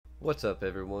What's up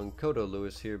everyone, Kodo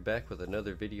Lewis here, back with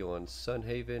another video on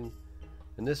Sunhaven.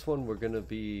 In this one we're going to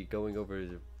be going over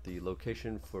the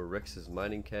location for Rex's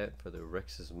Mining Cap for the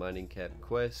Rex's Mining Cap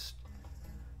quest.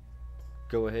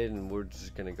 Go ahead and we're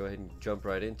just going to go ahead and jump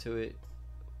right into it.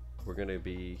 We're going to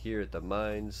be here at the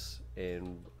mines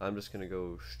and I'm just going to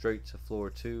go straight to floor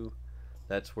 2.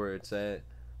 That's where it's at.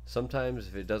 Sometimes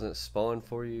if it doesn't spawn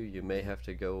for you, you may have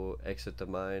to go exit the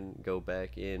mine, go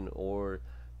back in, or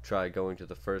try going to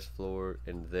the first floor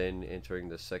and then entering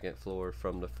the second floor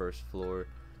from the first floor,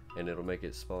 and it'll make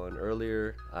it spawn.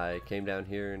 Earlier I came down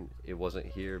here and it wasn't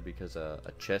here because a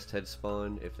chest had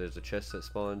spawned. If there's a chest that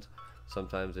spawns,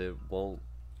 sometimes it won't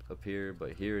appear,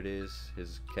 but here it is,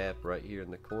 his cap right here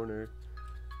in the corner.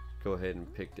 Go ahead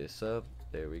and pick this up.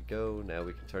 There we go. Now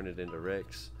we can turn it into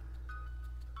Rex.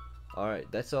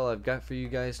 Alright, that's all I've got for you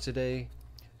guys today.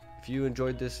 If you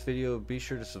enjoyed this video, be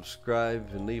sure to subscribe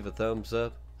and leave a thumbs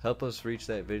up. Help us reach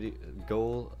that video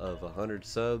goal of 100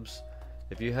 subs.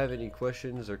 If you have any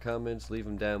questions or comments, leave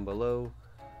them down below.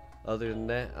 Other than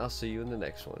that, I'll see you in the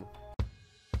next one.